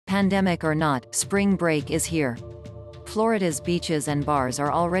Pandemic or not, spring break is here. Florida's beaches and bars are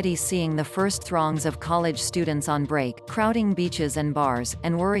already seeing the first throngs of college students on break, crowding beaches and bars,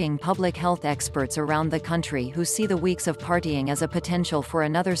 and worrying public health experts around the country who see the weeks of partying as a potential for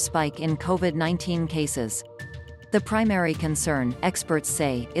another spike in COVID-19 cases. The primary concern, experts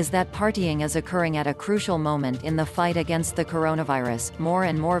say, is that partying is occurring at a crucial moment in the fight against the coronavirus. More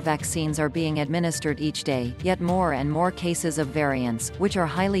and more vaccines are being administered each day, yet more and more cases of variants, which are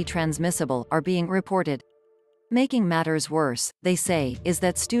highly transmissible, are being reported. Making matters worse, they say, is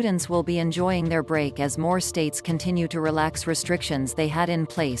that students will be enjoying their break as more states continue to relax restrictions they had in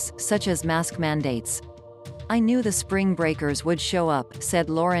place, such as mask mandates. I knew the spring breakers would show up, said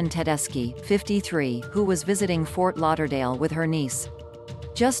Lauren Tedeschi, 53, who was visiting Fort Lauderdale with her niece.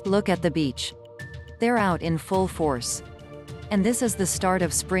 Just look at the beach. They're out in full force. And this is the start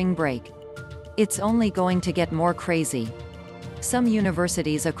of spring break. It's only going to get more crazy. Some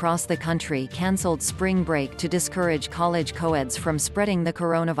universities across the country canceled spring break to discourage college coeds from spreading the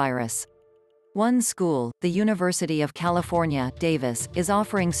coronavirus. One school, the University of California, Davis, is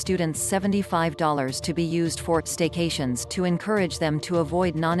offering students $75 to be used for staycations to encourage them to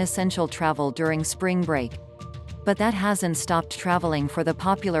avoid non-essential travel during spring break. But that hasn't stopped traveling for the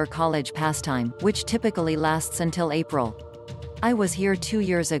popular college pastime, which typically lasts until April. I was here 2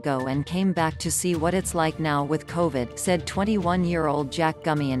 years ago and came back to see what it's like now with COVID, said 21-year-old Jack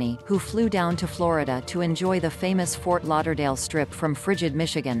Gumeinny, who flew down to Florida to enjoy the famous Fort Lauderdale Strip from frigid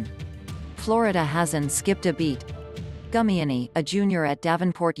Michigan. Florida hasn't skipped a beat. Gumeinny, a junior at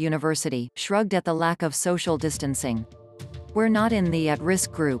Davenport University, shrugged at the lack of social distancing. We're not in the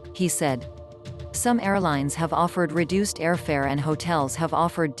at-risk group, he said. Some airlines have offered reduced airfare and hotels have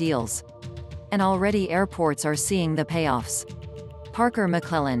offered deals. And already airports are seeing the payoffs. Parker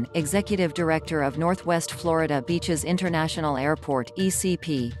McClellan, executive director of Northwest Florida Beaches International Airport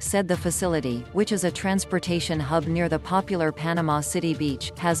 (ECP), said the facility, which is a transportation hub near the popular Panama City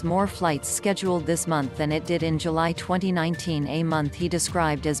Beach, has more flights scheduled this month than it did in July 2019, a month he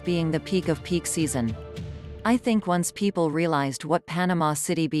described as being the peak of peak season. I think once people realized what Panama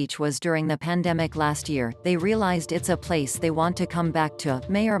City Beach was during the pandemic last year, they realized it's a place they want to come back to,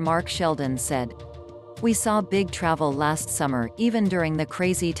 Mayor Mark Sheldon said. We saw big travel last summer, even during the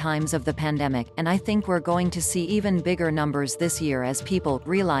crazy times of the pandemic, and I think we're going to see even bigger numbers this year as people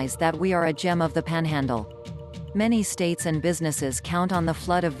realize that we are a gem of the Panhandle. Many states and businesses count on the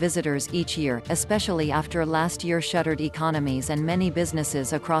flood of visitors each year, especially after last year shuttered economies and many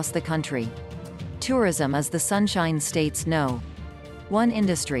businesses across the country. Tourism is the Sunshine State's #1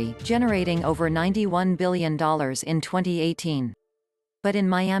 industry, generating over $91 billion in 2018. But in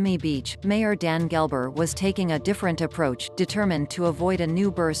Miami Beach, Mayor Dan Gelber was taking a different approach, determined to avoid a new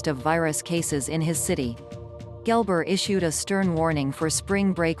burst of virus cases in his city. Gelber issued a stern warning for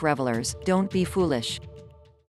spring break revelers: don't be foolish.